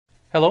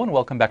Hello and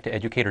welcome back to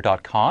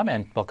Educator.com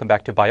and welcome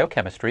back to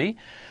Biochemistry.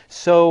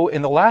 So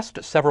in the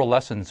last several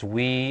lessons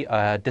we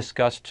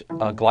discussed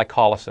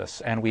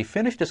glycolysis, and we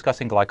finished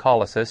discussing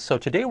glycolysis. So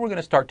today we're going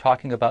to start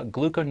talking about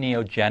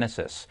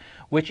gluconeogenesis,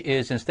 which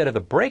is, instead of the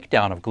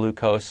breakdown of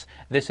glucose,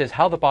 this is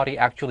how the body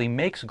actually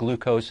makes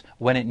glucose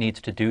when it needs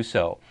to do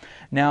so.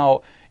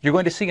 Now, you're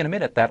going to see in a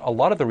minute that a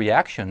lot of the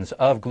reactions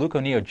of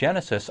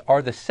gluconeogenesis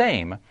are the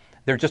same.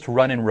 They're just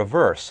run in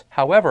reverse.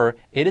 However,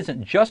 it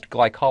isn't just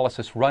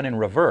glycolysis run in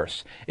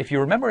reverse. If you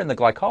remember, in the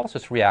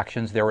glycolysis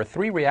reactions, there were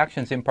three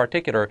reactions in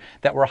particular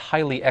that were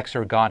highly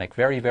exergonic,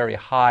 very, very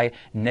high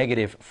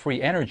negative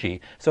free energy.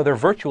 So they're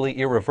virtually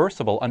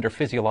irreversible under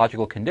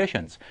physiological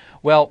conditions.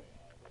 Well,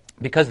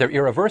 because they're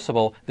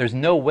irreversible, there's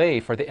no way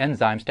for the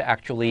enzymes to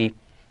actually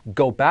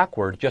go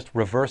backward, just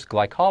reverse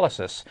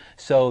glycolysis.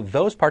 So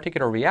those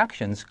particular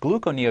reactions,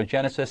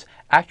 gluconeogenesis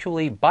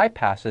actually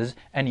bypasses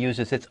and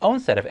uses its own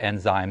set of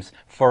enzymes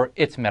for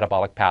its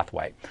metabolic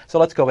pathway. So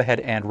let's go ahead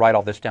and write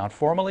all this down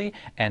formally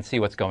and see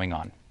what's going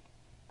on.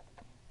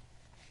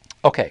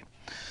 Okay,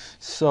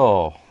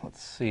 so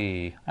let's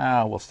see.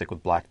 We'll stick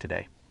with black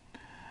today.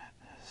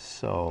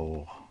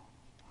 So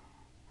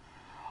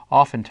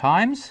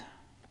oftentimes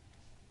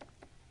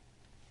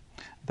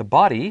the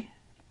body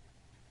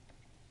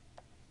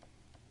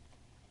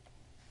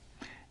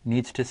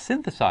needs to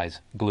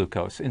synthesize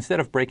glucose instead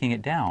of breaking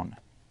it down.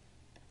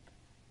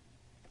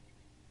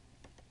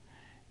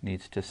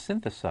 Needs to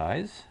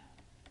synthesize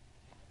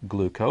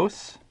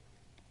glucose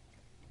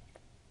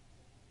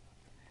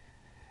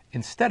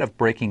instead of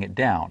breaking it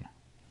down.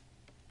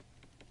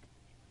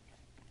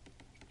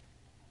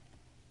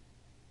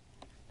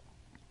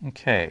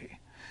 Okay,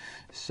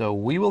 so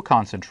we will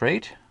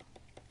concentrate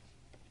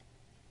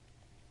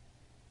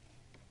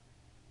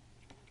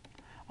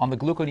on the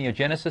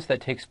gluconeogenesis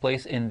that takes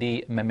place in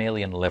the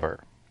mammalian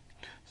liver.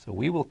 So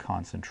we will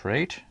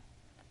concentrate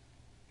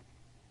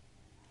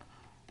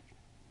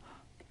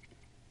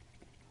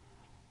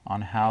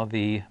on how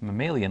the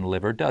mammalian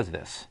liver does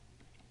this.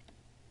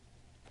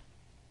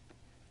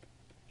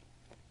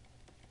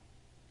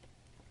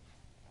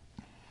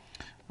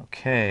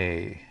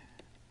 Okay,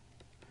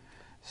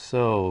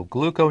 so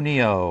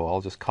gluconeo, I'll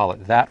just call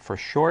it that for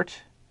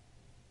short.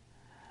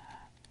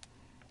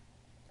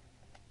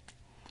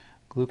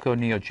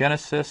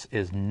 Gluconeogenesis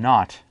is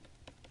not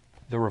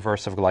the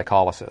reverse of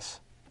glycolysis.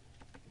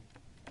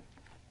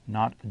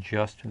 Not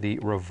just the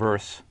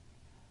reverse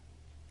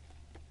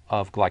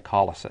of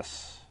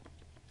glycolysis.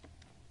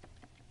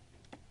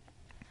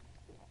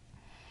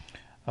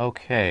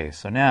 Okay,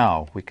 so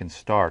now we can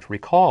start.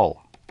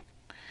 Recall,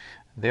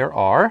 there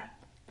are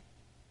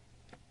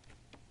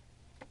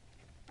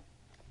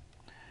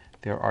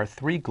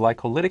three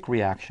glycolytic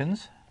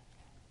reactions.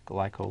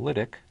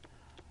 Glycolytic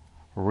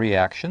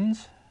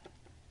reactions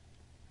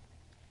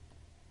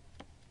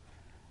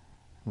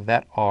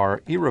that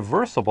are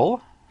irreversible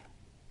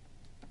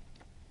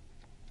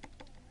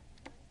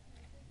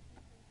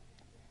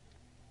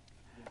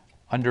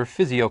under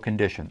physio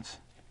conditions.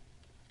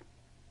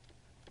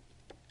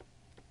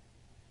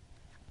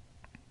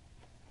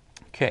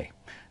 Okay,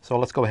 so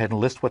let's go ahead and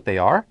list what they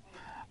are.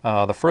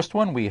 The first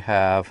one, we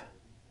have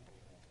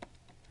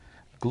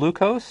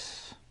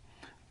glucose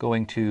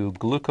going to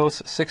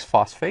glucose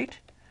 6-phosphate.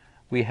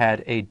 We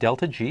had a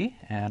delta G,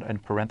 and in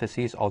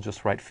parentheses, I'll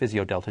just write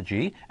physio delta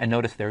G. And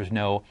notice there's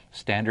no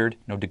standard,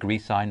 no degree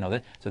sign,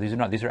 so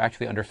these are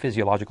actually under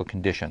physiological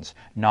conditions,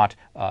 not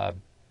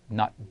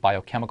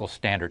biochemical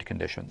standard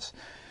conditions.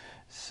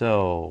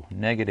 So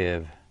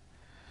negative,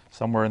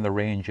 somewhere in the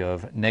range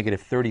of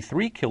negative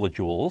 33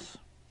 kilojoules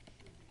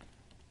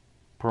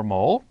per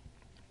mole.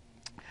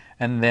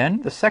 And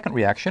then the second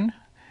reaction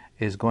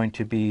is going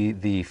to be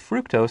the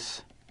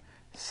fructose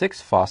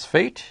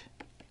 6-phosphate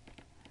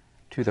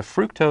to the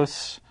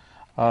fructose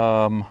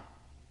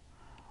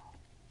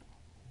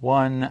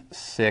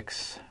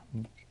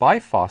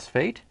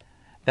 1,6-biphosphate.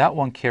 That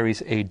one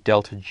carries a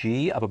delta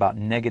G of about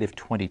negative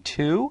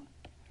 22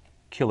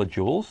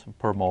 kilojoules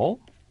per mole.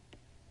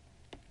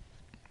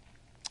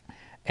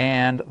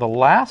 And the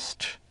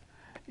last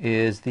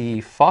is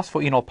the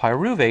phosphoenol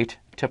pyruvate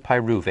to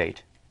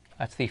pyruvate.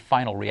 That's the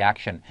final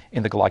reaction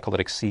in the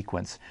glycolytic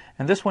sequence.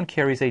 And this one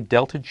carries a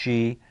delta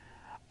G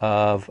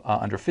of,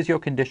 under physio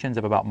conditions,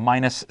 of about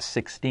minus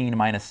 16,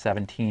 minus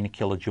 17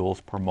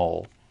 kilojoules per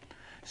mole.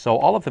 So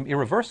all of them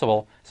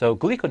irreversible, so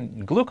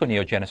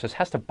gluconeogenesis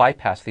has to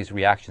bypass these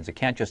reactions. It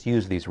can't just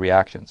use these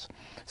reactions.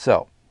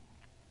 So,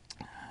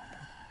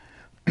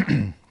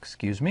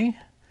 excuse me,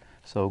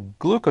 so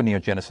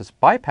gluconeogenesis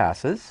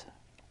bypasses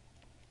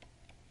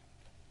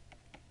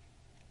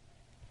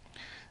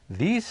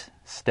these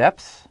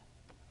steps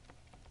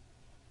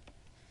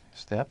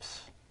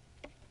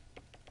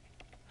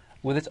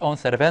with its own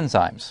set of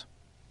enzymes.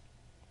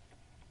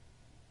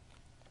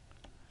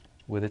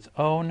 With its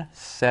own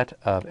set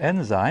of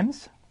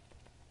enzymes.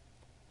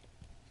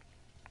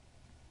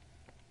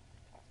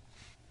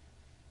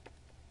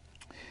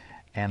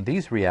 And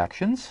these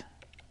reactions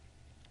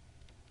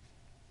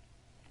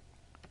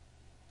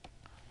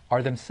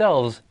are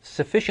themselves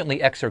sufficiently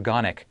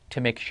exergonic to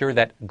make sure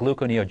that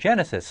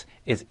gluconeogenesis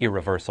is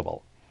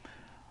irreversible.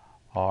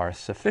 Are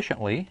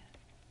sufficiently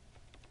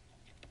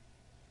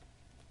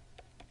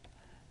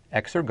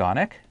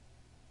exergonic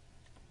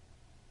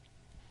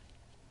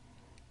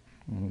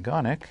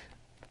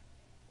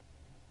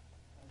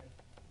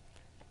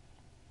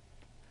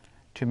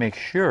to make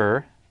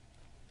sure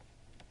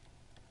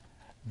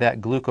that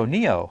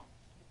gluconeo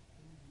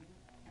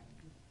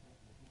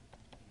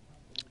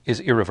is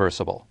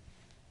irreversible.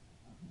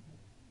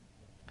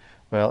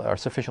 Well, are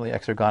sufficiently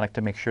exergonic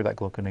to make sure that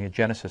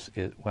gluconeogenesis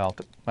is, well,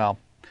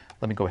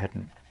 let me go ahead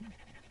and,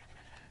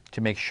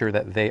 to make sure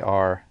that they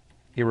are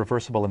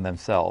irreversible in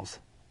themselves.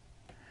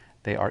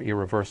 They are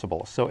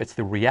irreversible. So it's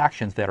the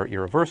reactions that are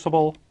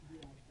irreversible.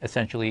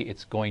 Essentially,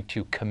 it's going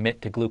to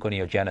commit to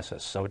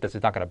gluconeogenesis. So it's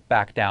not going to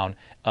back down,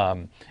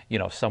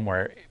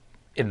 somewhere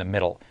in the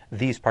middle.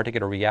 These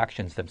particular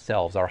reactions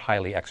themselves are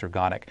highly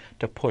exergonic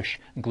to push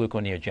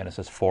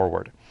gluconeogenesis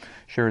forward.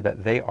 Sure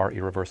that they are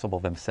irreversible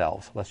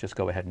themselves. Let's just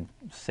go ahead and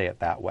say it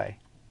that way.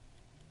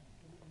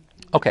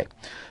 Okay,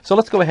 so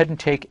let's go ahead and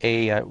take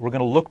we're going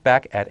to look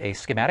back at a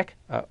schematic.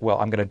 I'm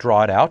going to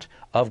draw it out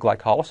of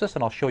glycolysis,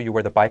 and I'll show you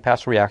where the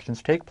bypass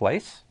reactions take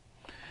place.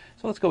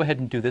 So let's go ahead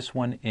and do this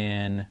one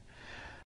in